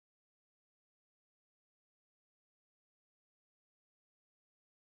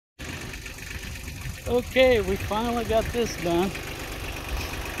Okay, we finally got this done.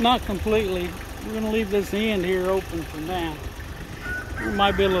 Not completely. We're going to leave this end here open for now. It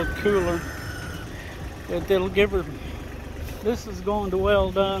might be a little cooler, but it'll give her. This is going to Well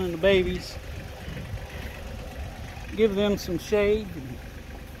Done and the babies. Give them some shade, and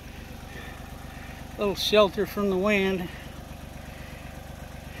a little shelter from the wind.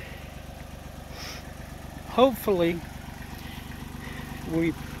 Hopefully,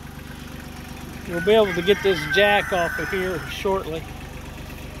 we'll be able to get this jack off of here shortly,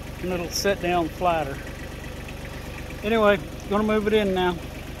 and it'll set down flatter. Anyway, gonna move it in now.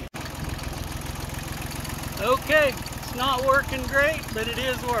 Okay, it's not working great, but it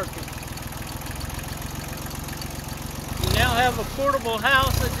is working. We now have a portable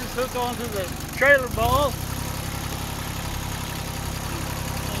house that just hook onto the trailer ball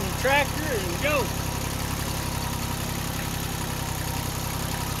and the tractor and go.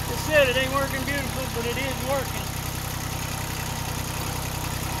 Like I said, it ain't working beautiful, but it is working.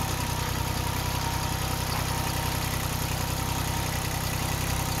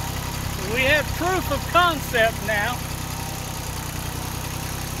 We have proof of concept now.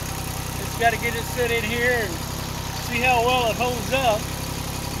 Just got to get it set in here and see how well it holds up.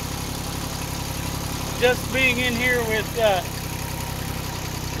 Just being in here with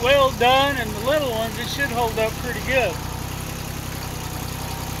Well Done and the little ones, it should hold up pretty good.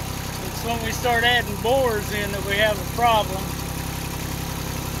 It's when we start adding bores in that we have a problem.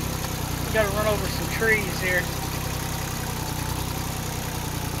 We got to run over some trees here.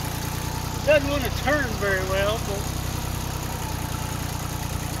 Doesn't want to turn very well, but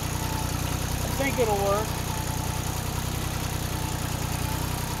I think it'll work.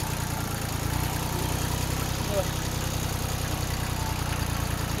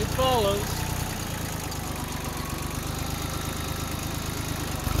 It follows.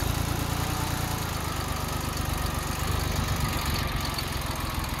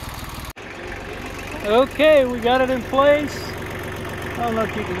 Okay, we got it in place. I don't know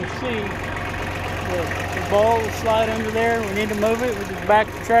if you can see. The ball will slide under there. We need to move it. We just back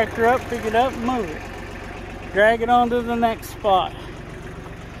the tractor up, pick it up, and move it. Drag it on to the next spot.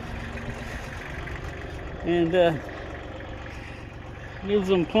 And gives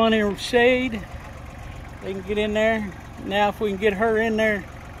them plenty of shade. They can get in there. Now if we can get her in there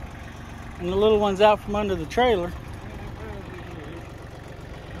and the little one's out from under the trailer.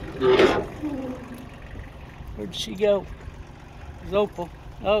 Where'd she go? There's Opal.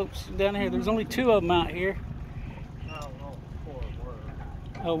 Oh, she's down here. There's only two of them out here. I don't know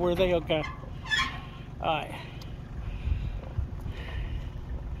where. Oh, were they? Okay. Alright.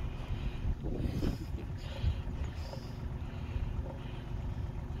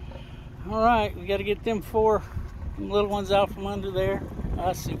 Alright, we got to get them four little ones out from under there.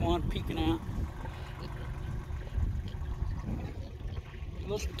 I see one peeking out.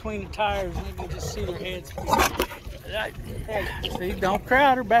 Look between the tires and you can just see their heads. Hey, see, don't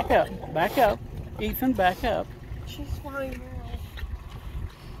crowd her. Back up. Back up. Ethan, back up. She's fine now.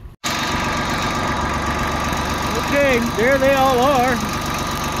 Okay, there they all are. I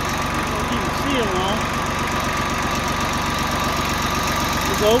don't know if you can see them all.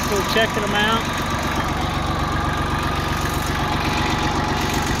 There's Opal checking them out.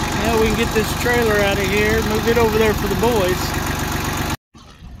 Now we can get this trailer out of here, move it over there for the boys.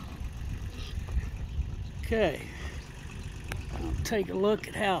 Okay. I'll take a look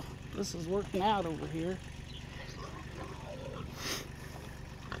at how this is working out over here.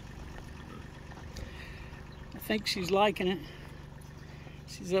 I think she's liking it.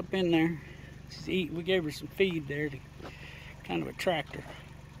 She's up in there. She's eating. We gave her some feed there to kind of attract her.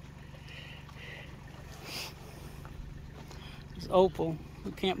 There's Opal,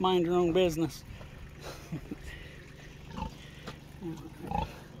 who can't mind her own business.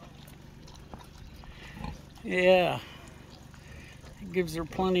 Yeah, it gives her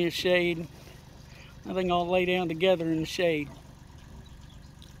plenty of shade. I think I'll lay down together in the shade.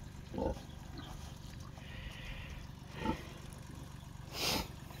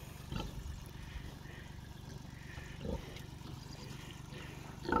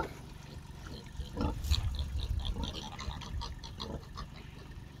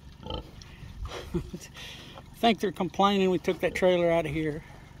 I think they're complaining we took that trailer out of here.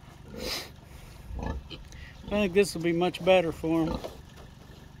 I think this will be much better for them.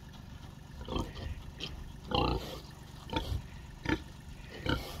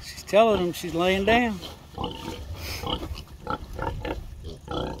 She's telling them she's laying down.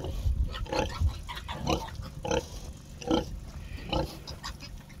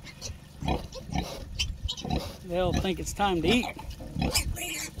 They'll think it's time to eat.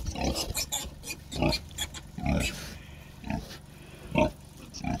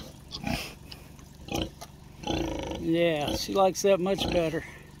 she likes that much better.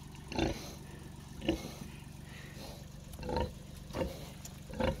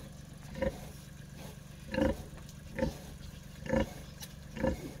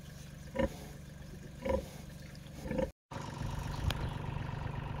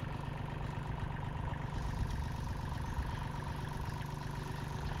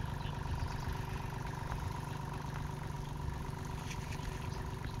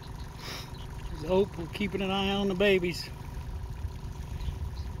 Hope we're keeping an eye on the babies.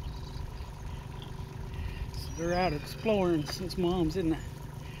 So they're out exploring since Mom's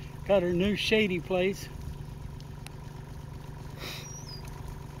got her new shady place.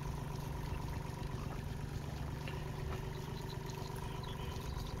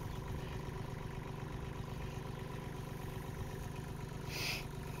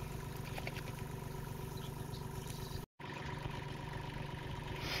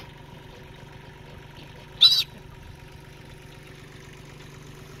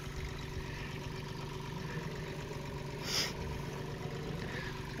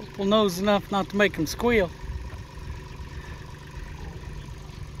 Knows enough not to make him squeal.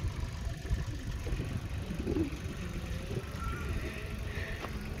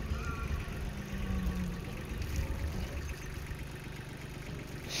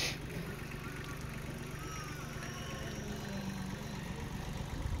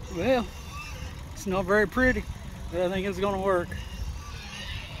 Well, it's not very pretty, but I think it's going to work.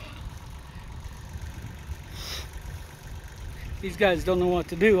 These guys don't know what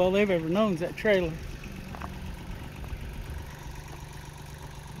to do. All they've ever known is that trailer.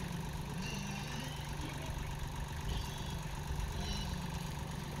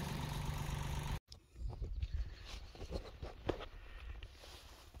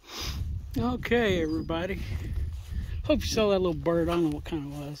 Okay, everybody. Hope you saw that little bird. I don't know what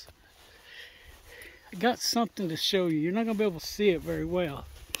kind it was. I got something to show you. You're not going to be able to see it very well.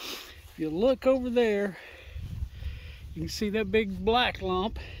 If you look over there, you can see that big black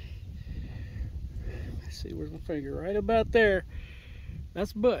lump. Let's see, where's my finger? Right about there.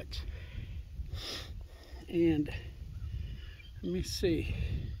 That's Butch. And let me see.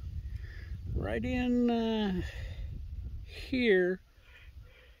 Right in here,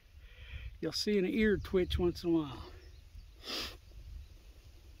 you'll see an ear twitch once in a while.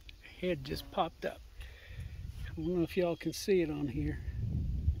 Head just popped up. I don't know if y'all can see it on here.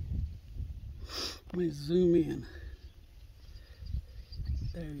 Let me zoom in.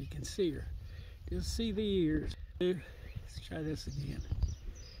 There, you can see her. Just see the ears. Let's try this again.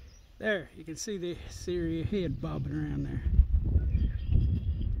 There, you can see her head bobbing around there.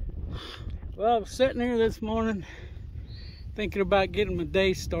 Well, I was sitting here this morning thinking about getting my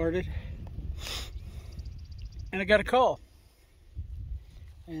day started, and I got a call.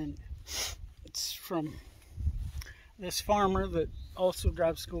 And it's from this farmer that also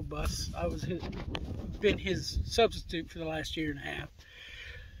drives school bus. I was been his substitute for the last year and a half.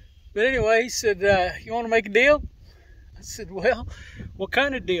 But anyway, he said, you want to make a deal? I said, well, what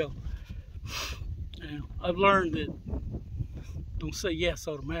kind of deal? And I've learned that don't say yes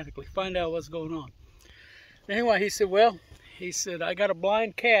automatically. Find out what's going on. Anyway, he said, well, I got a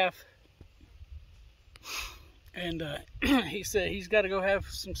blind calf. And he said he's got to go have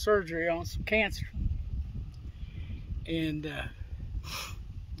some surgery on some cancer. And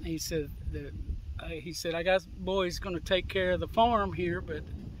he said, I got boys going to take care of the farm here, but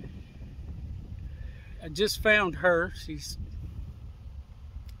I just found her. She's,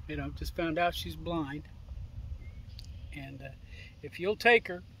 just found out she's blind. And if you'll take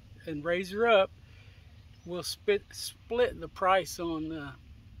her and raise her up, we'll split the price on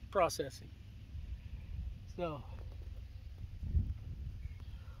processing. So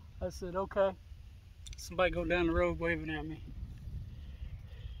I said, okay. Somebody go down the road waving at me.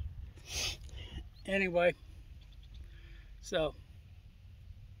 Anyway, so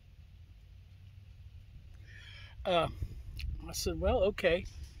I said, well, okay.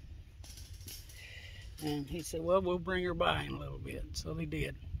 And he said, well, we'll bring her by in a little bit. So they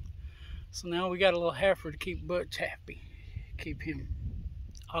did. So now we got a little heifer to keep Butch happy, keep him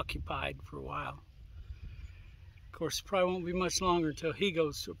occupied for a while. Of course, it probably won't be much longer until he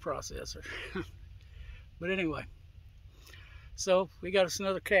goes to a processor. But anyway, so we got us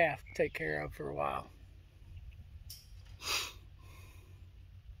another calf to take care of for a while.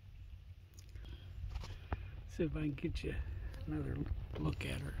 See if I can get you another look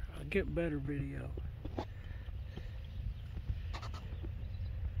at her. I'll get better video.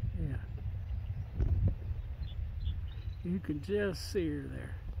 Yeah. You can just see her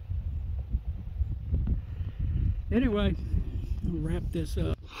there. Anyway, I'll wrap this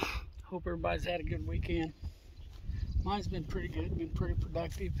up. Hope everybody's had a good weekend. Mine's been pretty good, been pretty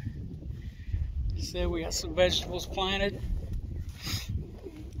productive. Said we got some vegetables planted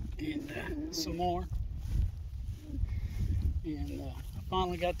and some more. And I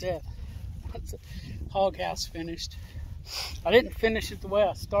finally got that hog house finished. I didn't finish it the way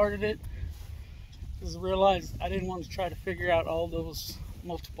I started it because I realized I didn't want to try to figure out all those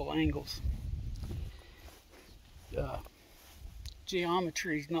multiple angles.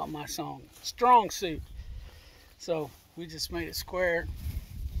 Geometry is not my strong suit. So we just made it square,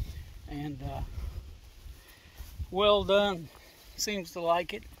 and well done, seems to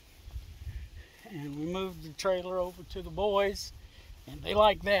like it. And we moved the trailer over to the boys, and they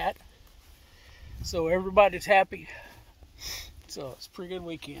like that. So everybody's happy. So it's a pretty good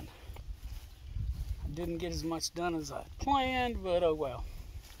weekend. I didn't get as much done as I planned, but oh well.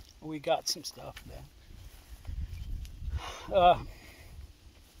 We got some stuff done.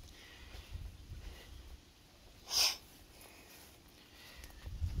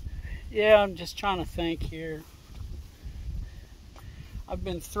 Yeah, I'm just trying to think here. I've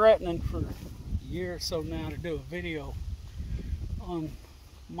been threatening for a year or so now to do a video on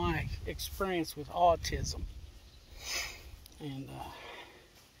my experience with autism. And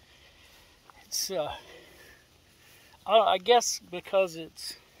it's, I guess because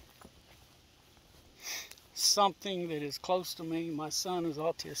it's something that is close to me. My son is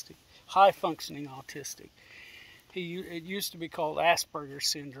autistic, high functioning autistic. It used to be called Asperger's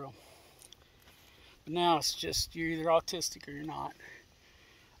syndrome. But now it's just you're either autistic or you're not.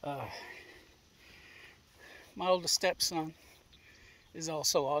 My oldest stepson is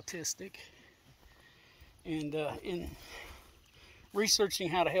also autistic. And in researching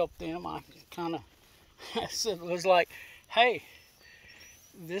how to help them, I kind of was like, hey,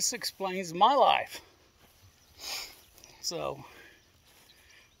 this explains my life. So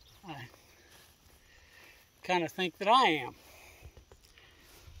I kind of think that I am.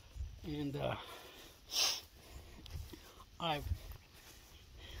 And I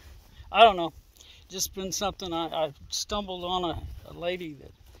don't know, just been something. I stumbled on a lady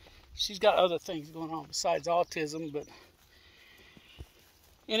that she's got other things going on besides autism, but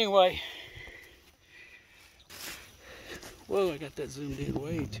anyway. Whoa, I got that zoomed in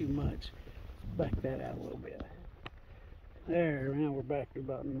way too much. Back that out a little bit. There, now we're back to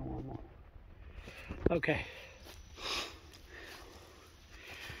about normal. Okay.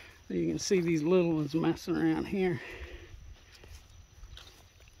 You can see these little ones messing around here.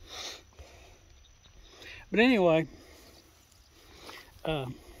 But anyway, if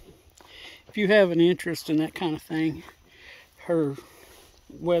you have an interest in that kind of thing, her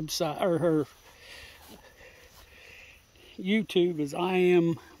website or her YouTube is I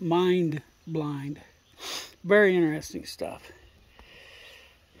Am Mind Blind. Very interesting stuff.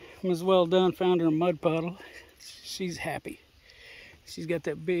 Ms. Well Done found her a mud puddle. She's happy. She's got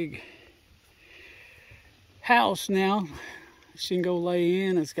that big house now. She can go lay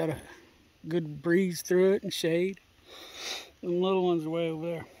in. It's got a good breeze through it and shade. The little ones are way over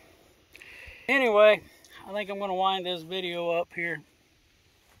there. Anyway, I think I'm going to wind this video up here.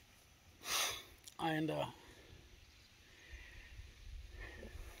 And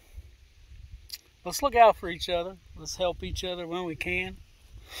let's look out for each other. Let's help each other when we can.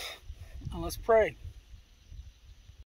 And let's pray.